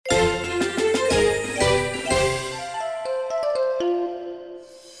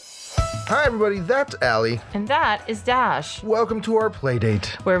Hi everybody, that's Allie. And that is Dash, Welcome to our playdate.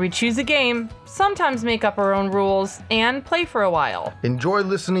 where we choose a game, sometimes make up our own rules, and play for a while. Enjoy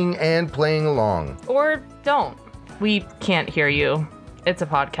listening and playing along. Or don't. We can't hear you. It's a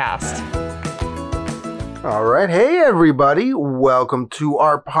podcast. All right, hey everybody, welcome to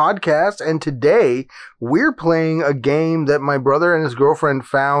our podcast. And today we're playing a game that my brother and his girlfriend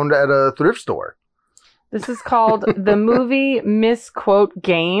found at a thrift store. This is called the movie Misquote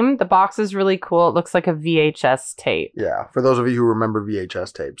game. The box is really cool. It looks like a VHS tape. Yeah, for those of you who remember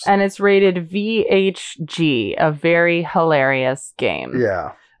VHS tapes. And it's rated VHG, a very hilarious game.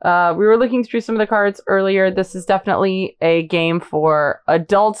 Yeah. We were looking through some of the cards earlier. This is definitely a game for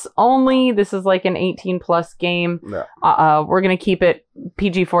adults only. This is like an 18 plus game. Yeah. We're going to keep it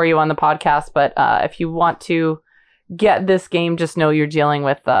PG for you on the podcast. But if you want to get this game, just know you're dealing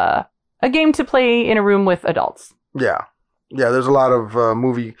with a game to play in a room with adults. Yeah. Yeah, there's a lot of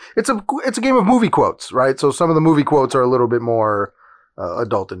movie... It's a game of movie quotes, right? So some of the movie quotes are a little bit more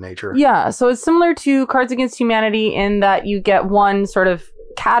adult in nature. Yeah, so it's similar to Cards Against Humanity in that you get one sort of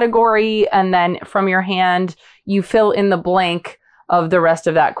category and then from your hand you fill in the blank of the rest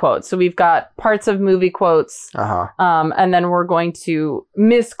of that quote. So we've got parts of movie quotes, and then we're going to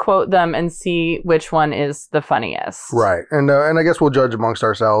misquote them and see which one is the funniest. Right, and I guess we'll judge amongst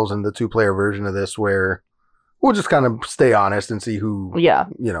ourselves in the 2-player version of this, where we'll just kind of stay honest and see who,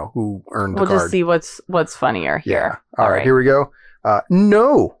 who earned the card. We'll just see what's funnier here. Yeah. All right, here we go.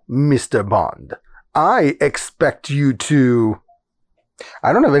 No, Mr. Bond, I expect you to...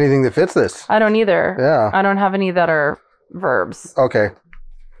 I don't have anything that fits this. I don't either. Yeah. I don't have any that are verbs. Okay.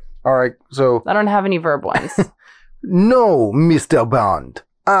 All right, so... I don't have any verb ones. No, Mr. Bond,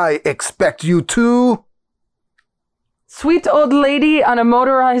 I expect you to... Sweet old lady on a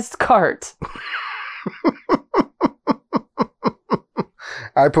motorized cart.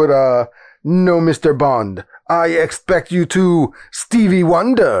 I put, no, Mr. Bond, I expect you to Stevie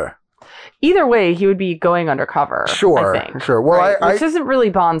Wonder. Either way, he would be going undercover. Sure, I think, sure. Well, right? Which isn't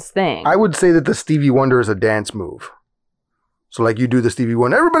really Bond's thing. I would say that the Stevie Wonder is a dance move. So, like, you do the Stevie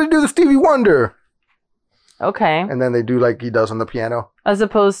Wonder. Everybody do the Stevie Wonder. Okay. And then they do like he does on the piano. As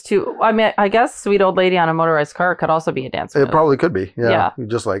opposed to, I mean, I guess Sweet Old Lady on a Motorized Cart could also be a dance move. It probably could be. Yeah. You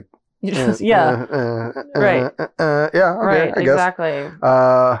just like... Yeah. Right. Yeah, okay, right, I guess. Exactly.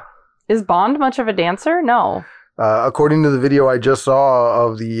 Is Bond much of a dancer? No. According to the video I just saw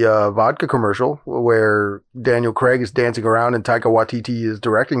of the vodka commercial where Daniel Craig is dancing around and Taika Waititi is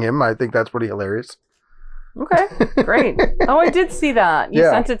directing him, I think that's pretty hilarious. Okay, great. Oh, I did see that. You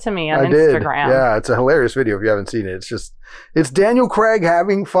sent it to me on Instagram. Yeah, it's a hilarious video if you haven't seen it. It's Daniel Craig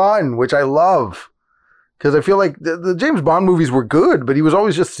having fun, which I love. Because I feel like the James Bond movies were good, but he was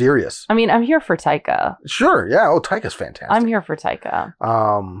always just serious. I mean, I'm here for Taika. Sure, yeah. Oh, Taika's fantastic. I'm here for Taika.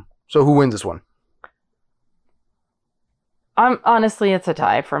 So who wins this one? Honestly, it's a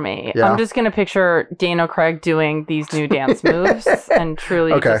tie for me. Yeah. I'm just going to picture Daniel Craig doing these new dance moves and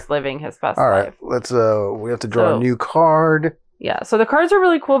truly just living his best life. All right, we have to draw a new card. Yeah, so the cards are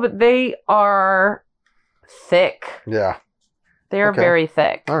really cool, but they are thick. Yeah. They are very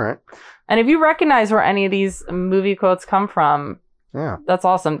thick. All right. And if you recognize where any of these movie quotes come from, that's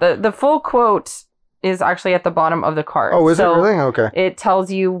awesome. The full quote is actually at the bottom of the card. Oh, is it really? Okay. It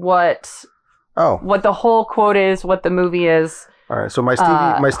tells you what the whole quote is, what the movie is. All right. So my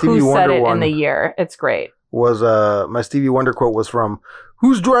Stevie who Wonder said it one in the year. It's great. Was my Stevie Wonder quote was from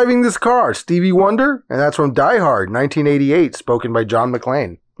 "Who's driving this car? Stevie Wonder," and that's from Die Hard, 1988, spoken by John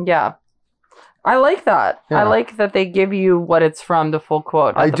McClane. Yeah. I like that. Yeah. I like that they give you what it's from, the full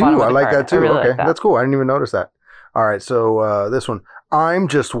quote. I do. I like that too. Really okay. Like that. That's cool. I didn't even notice that. All right. So this one. I'm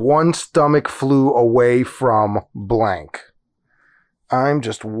just one stomach flu away from blank. I'm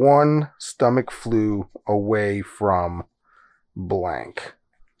just one stomach flu away from blank.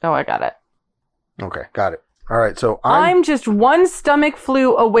 Oh, I got it. Okay. Got it. All right. So I'm just one stomach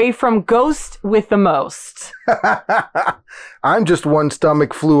flu away from ghost with the most. I'm just one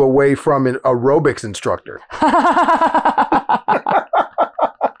stomach flu away from an aerobics instructor.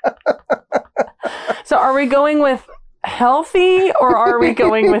 So are we going with healthy or are we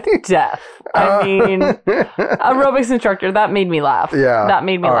going with death? I mean, aerobics instructor, that made me laugh. Yeah. That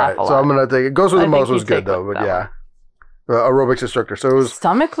made me laugh a lot. So I'm going to take it. Ghost with the most was good though, but yeah. Aerobics instructor. So it was,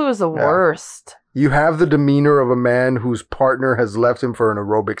 stomach flu is the worst. You have the demeanor of a man whose partner has left him for an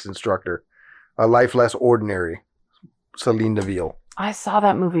aerobics instructor. A life less ordinary. Celine Deville. I saw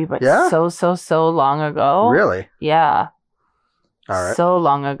that movie, but so long ago. Really? Yeah. All right. So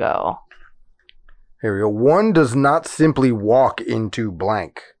long ago. Here we go. One does not simply walk into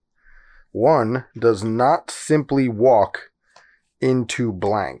blank. One does not simply walk into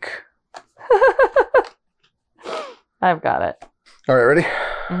blank. I've got it. All right, ready?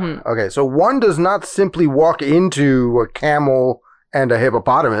 Mm-hmm. Okay, so one does not simply walk into a camel and a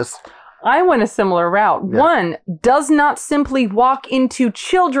hippopotamus. I went a similar route. Yeah. One does not simply walk into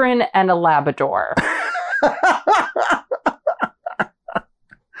children and a Labrador.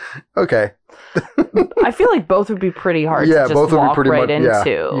 Okay. I feel like both would be pretty hard to just both would walk be pretty right much. into.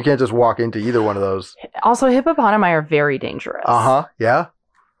 Yeah, you can't just walk into either one of those. Also, hippopotami are very dangerous. Yeah.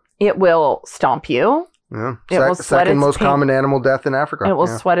 It will stomp you. Yeah. It will sweat Second its most pink- common animal death in Africa. It will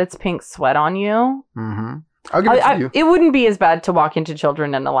sweat its pink sweat on you. Mm-hmm. I'll give it to you. It wouldn't be as bad to walk into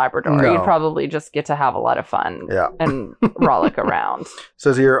children and a Labrador. No. You'd probably just get to have a lot of fun and rollick around.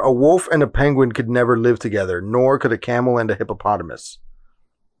 Says here, a wolf and a penguin could never live together, nor could a camel and a hippopotamus.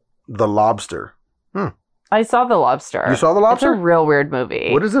 The Lobster. I saw The Lobster. You saw The Lobster? It's a real weird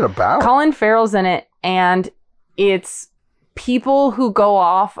movie. What is it about? Colin Farrell's in it, and it's people who go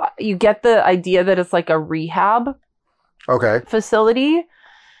off. You get the idea that it's like a rehab facility,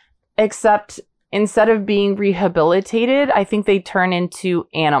 except instead of being rehabilitated, I think they turn into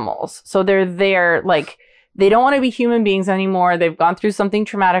animals. So they're there, like, they don't want to be human beings anymore. They've gone through something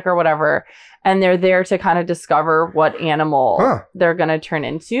traumatic or whatever, and they're there to kind of discover what animal they're going to turn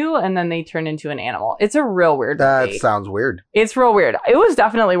into, and then they turn into an animal. It's a real weird movie. That sounds weird. It's real weird. It was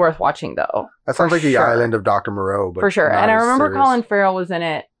definitely worth watching, though. That sounds like the island of Dr. Moreau. But for sure. not And I as remember serious. Colin Farrell was in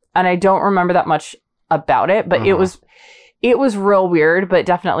it, and I don't remember that much about it, but it was real weird, but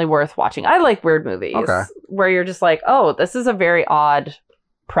definitely worth watching. I like weird movies where you're just like, oh, this is a very odd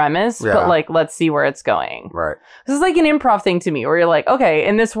premise, but like, let's see where it's going. Right. This is like an improv thing to me where you're like, okay,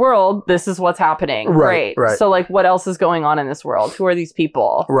 in this world, this is what's happening. Right. So like, what else is going on in this world? Who are these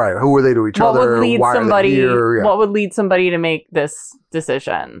people? Right. Who are they to each other? What would lead Why somebody? are they here? Yeah. What would lead somebody to make this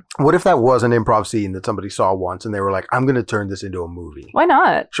decision? What if that was an improv scene that somebody saw once and they were like, I'm going to turn this into a movie? Why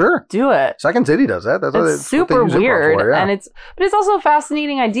not? Sure. Do it. Second City does that. That's It's super weird. For, and but it's also a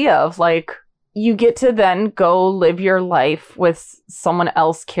fascinating idea of like, you get to then go live your life with someone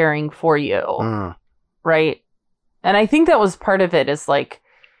else caring for you. Right. And I think that was part of it, is like,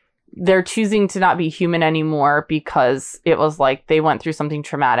 they're choosing to not be human anymore because it was like they went through something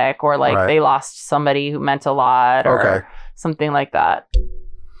traumatic, or like they lost somebody who meant a lot, or something like that.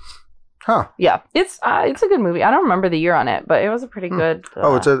 Yeah, it's a good movie. I don't remember the year on it, but it was a pretty good.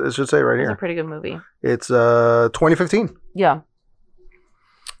 It should say right here. It's a pretty good movie. It's 2015. Yeah.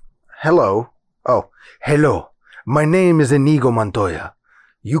 Hello. My name is Inigo Montoya.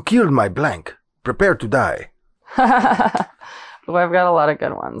 You killed my blank. Prepare to die. Well, I've got a lot of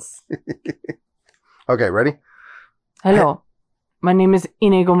good ones. Okay, ready? Hello. My name is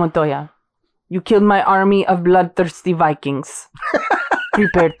Inigo Montoya. You killed my army of bloodthirsty Vikings.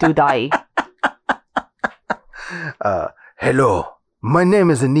 Prepare to die. Hello. My name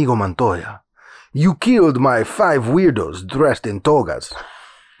is Inigo Montoya. You killed my 5 weirdos dressed in togas.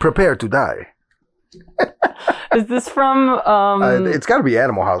 Prepare to die. Is this from... it's got to be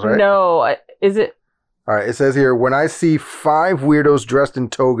Animal House, right? No. Is it... All right, it says here, when I see 5 weirdos dressed in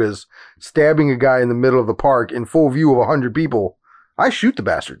togas stabbing a guy in the middle of the park in full view of 100 people, I shoot the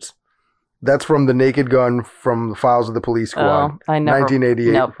bastards. That's from The Naked Gun from the Files of the Police Squad,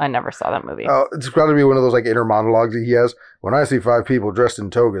 1988. Nope, I never saw that movie. It's got to be one of those like inner monologues that he has. When I see 5 people dressed in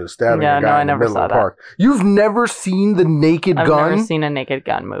togas stabbing a guy in the middle of the park. You've never seen The Naked Gun? I've never seen a Naked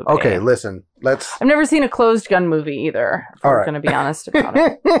Gun movie. Okay, listen. I've never seen a Closed Gun movie either, if we're going to be honest about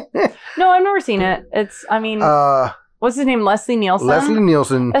it. No, I've never seen it. What's his name? Leslie Nielsen? Leslie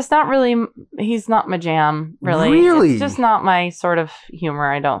Nielsen. It's not really... He's not my jam, really. Really? It's just not my sort of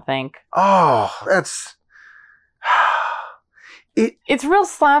humor, I don't think. Oh, that's... It's real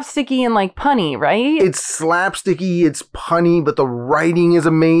slapsticky and like punny, right? It's slapsticky, it's punny, but the writing is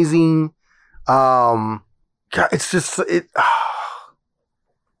amazing. God, it's just...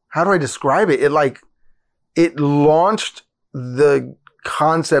 how do I describe it? It launched the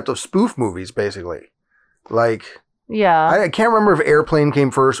concept of spoof movies, basically. Like... Yeah. I can't remember if Airplane came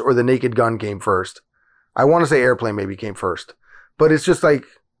first or The Naked Gun came first. I want to say Airplane maybe came first. But it's just like,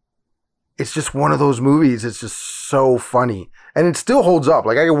 it's just one of those movies. It's just so funny. And it still holds up.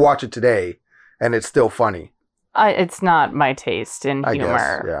 Like, I can watch it today and it's still funny. It's not my taste in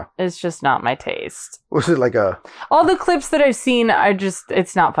humor. Guess, yeah. It's just not my taste. Was it like a... All the clips that I've seen,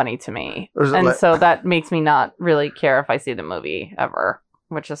 it's not funny to me. So that makes me not really care if I see the movie ever.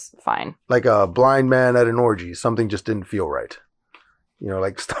 Which is fine. Like a blind man at an orgy. Something just didn't feel right. You know,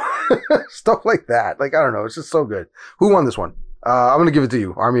 like stuff like that. Like, I don't know. It's just so good. Who won this one? I'm going to give it to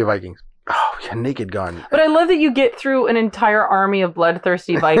you. Army of Vikings. Oh, yeah, Naked Gun. But I love that you get through an entire army of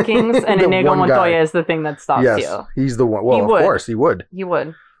bloodthirsty Vikings and Inigo Montoya is the thing that stops you. Yes, he's the one. Well, of course, he would. He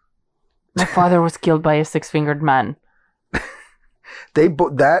would. My father was killed by a 6-fingered man.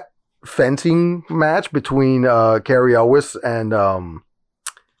 that fencing match between Carrie Elwes and Manny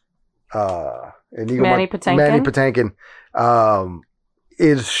Patinkin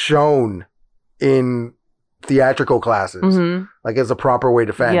is shown in theatrical classes, like as a proper way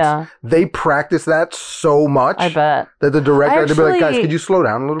to fence. Yeah. They practice that so much. I bet that the director had to be like, guys, could you slow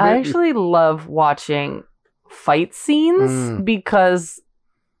down a little bit? I actually love watching fight scenes because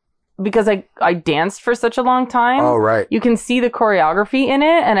I danced for such a long time. Oh, right. You can see the choreography in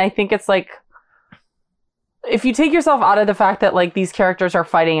it, and I think it's like, if you take yourself out of the fact that like these characters are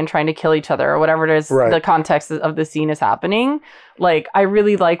fighting and trying to kill each other or whatever it is, the context of the scene is happening, like I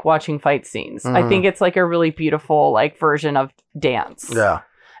really like watching fight scenes. I think it's like a really beautiful like version of dance. Yeah.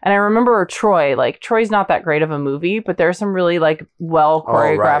 And I remember Troy, like Troy's not that great of a movie, but there's some really like well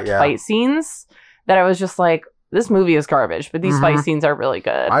choreographed fight scenes that I was just like, this movie is garbage, but these fight scenes are really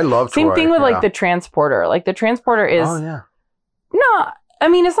good. I love Troy. Same thing with like The Transporter. Like The Transporter is I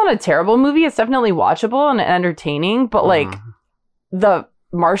mean, it's not a terrible movie. It's definitely watchable and entertaining, but like the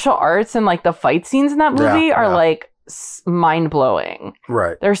martial arts and like the fight scenes in that movie are like mind blowing.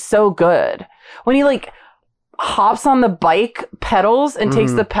 Right. They're so good. When he like hops on the bike pedals and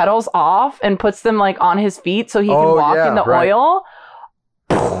takes the pedals off and puts them like on his feet so he can walk in the oil.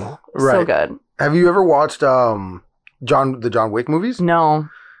 So good. Have you ever watched the John Wick movies? No.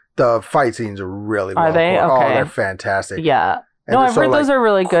 The fight scenes are really well. Are they? Okay. Okay. Oh, they're fantastic. Yeah. And no, I've heard those are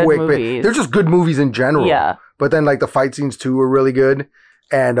really good movies. They're just good movies in general. Yeah. But then like the fight scenes too are really good.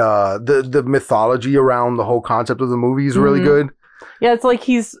 And the mythology around the whole concept of the movie is really good. Yeah, it's like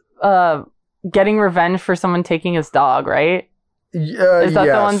he's getting revenge for someone taking his dog, right? Is that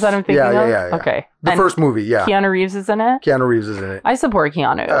the ones that I'm thinking of? Yeah. Okay. The first movie, yeah. Keanu Reeves is in it? Keanu Reeves is in it. I support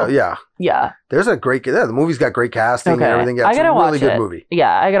Keanu. Yeah. Yeah. There's a great... Yeah, the movie's got great casting and everything. Yeah, I gotta watch it. It's a really good movie.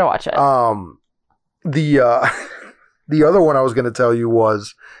 Yeah, I gotta watch it. The other one I was going to tell you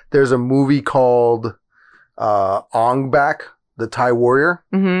was there's a movie called Ong Bak, the Thai Warrior,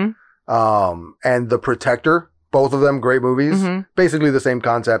 and The Protector. Both of them great movies. Basically the same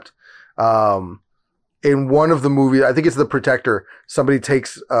concept. In one of the movies, I think it's The Protector, somebody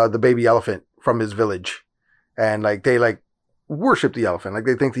takes the baby elephant from his village, and like they like worship the elephant, like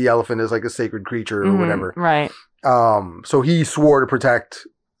they think the elephant is like a sacred creature or whatever. Right. So he swore to protect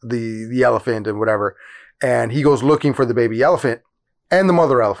the elephant and whatever, and he goes looking for the baby elephant and the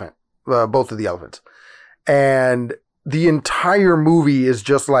mother elephant, both of the elephants, and the entire movie is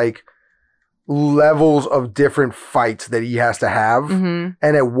just like levels of different fights that he has to have. And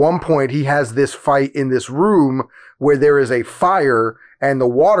at one point he has this fight in this room where there is a fire and the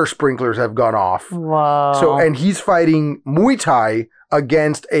water sprinklers have gone off. Whoa. So, and he's fighting Muay Thai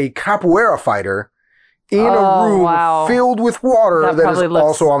against a capoeira fighter in a room filled with water that is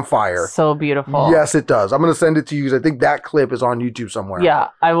also on fire. So beautiful. Yes, it does. I'm going to send it to you because I think that clip is on YouTube somewhere. Yeah,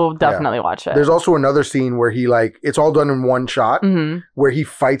 I will definitely watch it. There's also another scene where he like, it's all done in one shot where he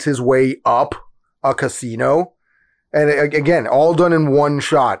fights his way up a casino. And again, all done in one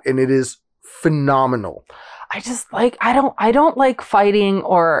shot. And it is phenomenal. I just like, I don't like fighting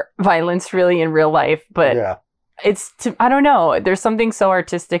or violence really in real life, but I don't know. There's something so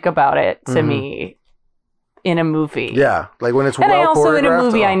artistic about it to me. In a movie. Yeah. Like when it's and well I also in a choreographed,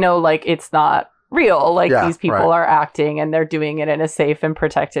 movie I know like it's not real. Like these people are acting and they're doing it in a safe and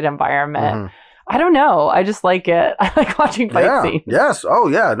protected environment. I don't know. I just like it. I like watching fight scenes. Yes. Oh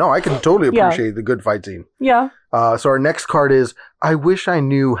yeah. No, I can totally appreciate the good fight scene. Yeah. So our next card is I wish I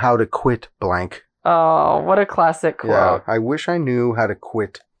knew how to quit blank. Oh, what a classic quote. Yeah. I wish I knew how to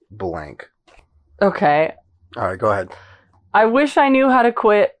quit blank. Okay. All right, go ahead. I wish I knew how to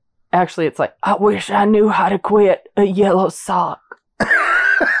quit. Actually, it's like, I wish I knew how to quit a yellow sock.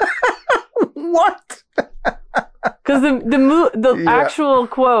 What? Because the actual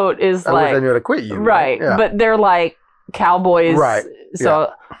quote is I like... wish I knew how to quit you. Right. Yeah. But they're like cowboys. Right.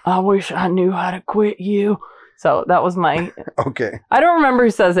 So, I wish I knew how to quit you. So, that was my... Okay. I don't remember who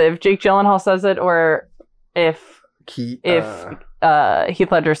says it. If Jake Gyllenhaal says it or if Heath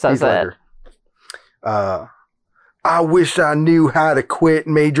Ledger says it. I wish I knew how to quit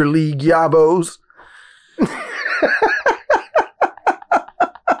Major League Yabos.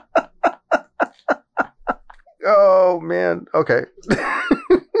 Oh, man. Okay.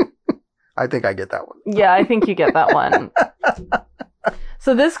 I think I get that one. Yeah, I think you get that one.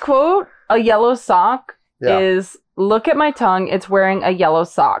 So this quote, a yellow sock, is, look at my tongue, it's wearing a yellow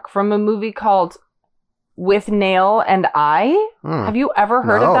sock, from a movie called With Nail and I. Have you ever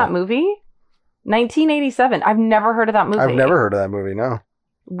heard of that movie? 1987. I've never heard of that movie. I've never heard of that movie, no.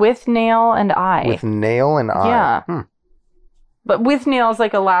 With Nail and I. With Nail and I. Yeah. But With Nail is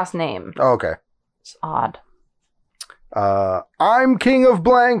like a last name. Oh, okay. It's odd. I'm king of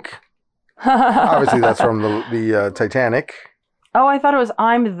blank. Obviously, that's from the Titanic. Oh, I thought it was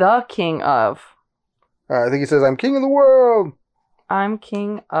I'm the king of. I think he says, I'm king of the world. I'm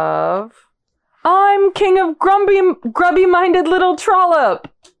king of grubby-minded little trollop.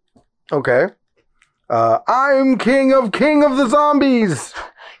 Okay. I'm king of the zombies.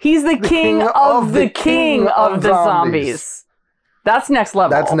 He's the king of the king of the zombies. That's next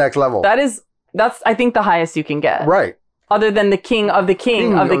level. That's next level. That's I think the highest you can get. Right. Other than the king of the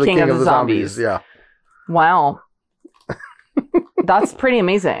king of the king of the zombies. Yeah. Wow. That's pretty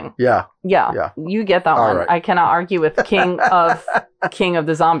amazing. Yeah. You get that one. Right. I cannot argue with king of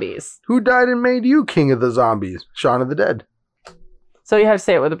the zombies. Who died and made you king of the zombies? Shaun of the Dead. So you have to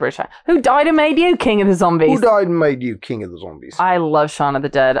say it with a British accent. Who died and made you king of the zombies? Who died and made you king of the zombies? I love Shaun of the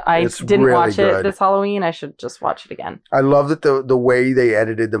Dead. I didn't really watch good. it this Halloween. I should just watch it again. I love that the way they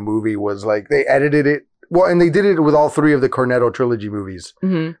edited the movie was like they edited it. Well, and they did it with all three of the Cornetto trilogy movies,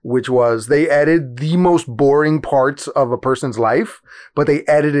 which was they edited the most boring parts of a person's life, but they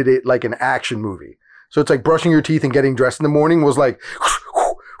edited it like an action movie. So it's like brushing your teeth and getting dressed in the morning was like,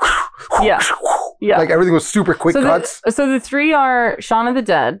 yeah. Like everything was super quick cuts. So the three are Shaun of the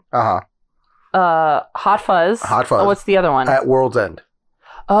Dead. Hot Fuzz. Oh, what's the other one? At World's End.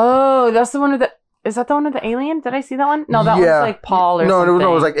 Oh, that's the one with the. Is that the one with the alien? Did I see that one? No, that one's like Paul or something.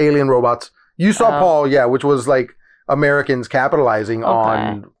 No, it was like alien robots. You saw Paul, which was like Americans capitalizing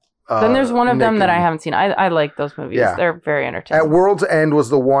on. Then there's one of them that I haven't seen. I like those movies. Yeah. They're very entertaining. At World's End was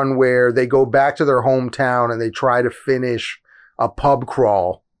the one where they go back to their hometown and they try to finish a pub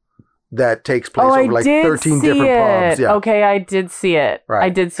crawl that takes place over like 13 different pubs. Yeah. Okay, I did see it. Right. I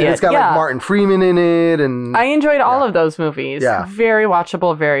did see it. It's got like Martin Freeman in it, and I enjoyed all of those movies. Yeah, very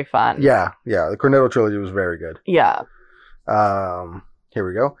watchable, very fun. Yeah. The Cornetto trilogy was very good. Yeah. Here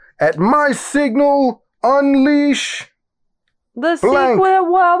we go. At my signal, unleash the blank. Secret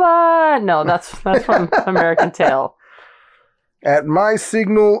Woman. No, that's from American Tail. At my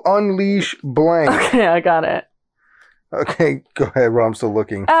signal, unleash blank. Okay, I got it. Okay, go ahead, Ron. I'm still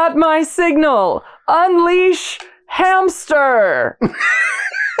looking. At my signal, unleash hamster.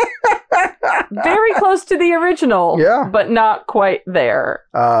 Very close to the original. Yeah. But not quite there.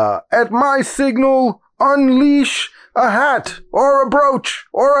 At my signal, unleash a hat or a brooch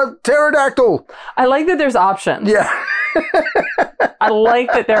or a pterodactyl. I like that there's options. Yeah. I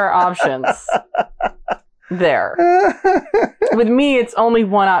like that there are options. There. With me, it's only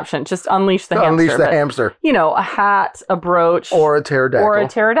one option. Just unleash the hamster. Unleash the hamster. You know, a hat, a brooch. Or a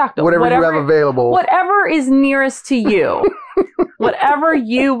pterodactyl. Whatever you have available. Whatever is nearest to you. Whatever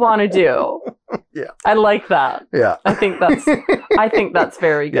you want to do. Yeah. I like that. Yeah. I think that's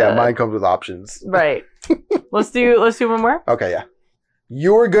very good. Yeah, mine comes with options. Right. Let's do one more. Okay, yeah.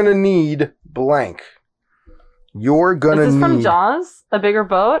 You're gonna need blank. You're gonna need. Is this from Jaws? A bigger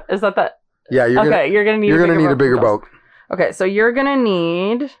boat? Is that? Yeah, you're gonna need a bigger boat. Okay, so you're gonna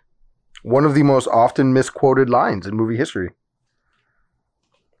need one of the most often misquoted lines in movie history.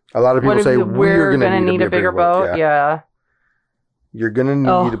 A lot of people say we're gonna need a bigger boat. Yeah. You're gonna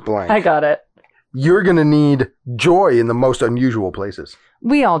need a blank. I got it. You're gonna need joy in the most unusual places.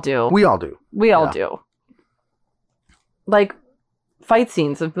 We all do. We all do. Like fight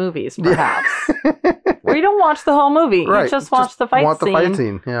scenes of movies, perhaps. Where you don't watch the whole movie. Right. You just watch the fight scene. Want the fight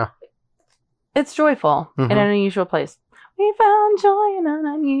scene, yeah. It's joyful in an unusual place. We found joy in an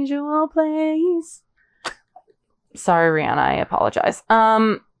unusual place. Sorry, Rihanna, I apologize.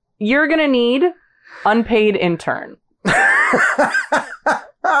 You're gonna need unpaid intern.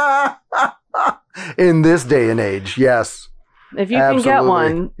 In this day and age, yes. If you can get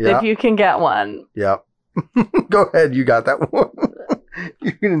one. Yep. If you can get one. Yep. Go ahead, you got that one.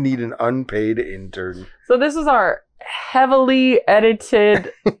 You're going to need an unpaid intern. So this is our heavily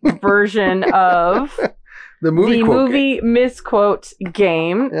edited version of the movie Misquote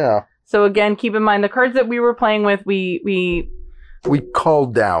game. Yeah. So again, keep in mind the cards that we were playing with, we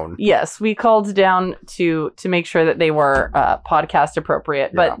called down. Yes, we called down to make sure that they were podcast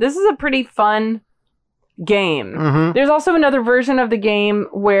appropriate. But this is a pretty fun game. Mm-hmm. There's also another version of the game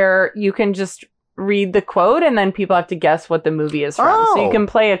where you can just read the quote and then people have to guess what the movie is from. Oh. So you can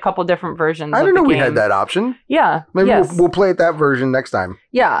play a couple different versions. I didn't know we had that option. Yeah. Maybe we'll play that version next time.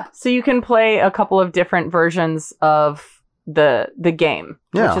 Yeah. So you can play a couple of different versions of the game,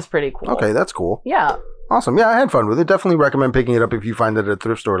 which is pretty cool. Okay, that's cool. Yeah. Awesome. Yeah, I had fun with it. Definitely recommend picking it up if you find it at a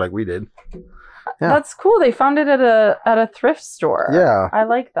thrift store like we did. Yeah. That's cool. They found it at a thrift store. Yeah. I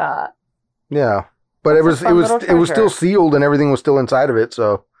like that. Yeah. But it was still sealed and everything was still inside of it,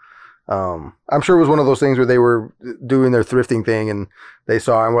 so I'm sure it was one of those things where they were doing their thrifting thing and they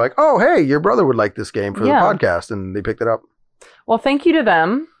saw and were like, oh, hey, your brother would like this game for the podcast. And they picked it up. Well, thank you to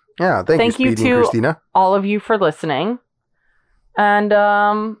them. Yeah, thank you, Speedy and Christina. All of you for listening. And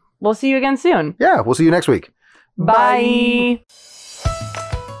we'll see you again soon. Yeah, we'll see you next week. Bye.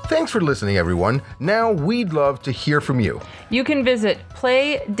 Thanks for listening, everyone. Now we'd love to hear from you. You can visit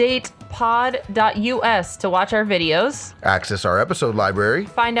playdatepod.us to watch our videos, access our episode library,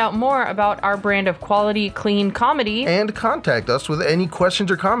 find out more about our brand of quality, clean comedy, and contact us with any questions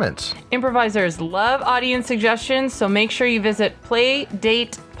or comments. Improvisers love audience suggestions, so make sure you visit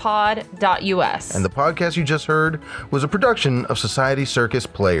playdatepod.us. And the podcast you just heard was a production of Society Circus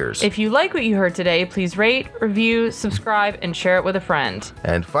Players. If you like what you heard today, please rate, review, subscribe, and share it with a friend.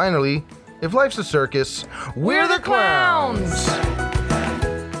 And finally, if life's a circus, we're the clowns!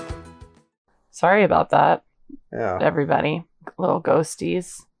 Sorry about that. Yeah. Everybody. Little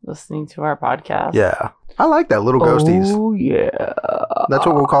ghosties listening to our podcast. Yeah. I like that, little ghosties. Oh, yeah. That's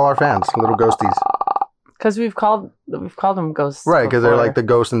what we'll call our fans, little ghosties. Because we've called them ghosts. Right, because they're like the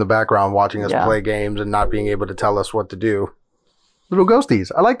ghost in the background watching us Yeah. play games and not being able to tell us what to do. Little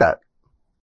ghosties. I like that.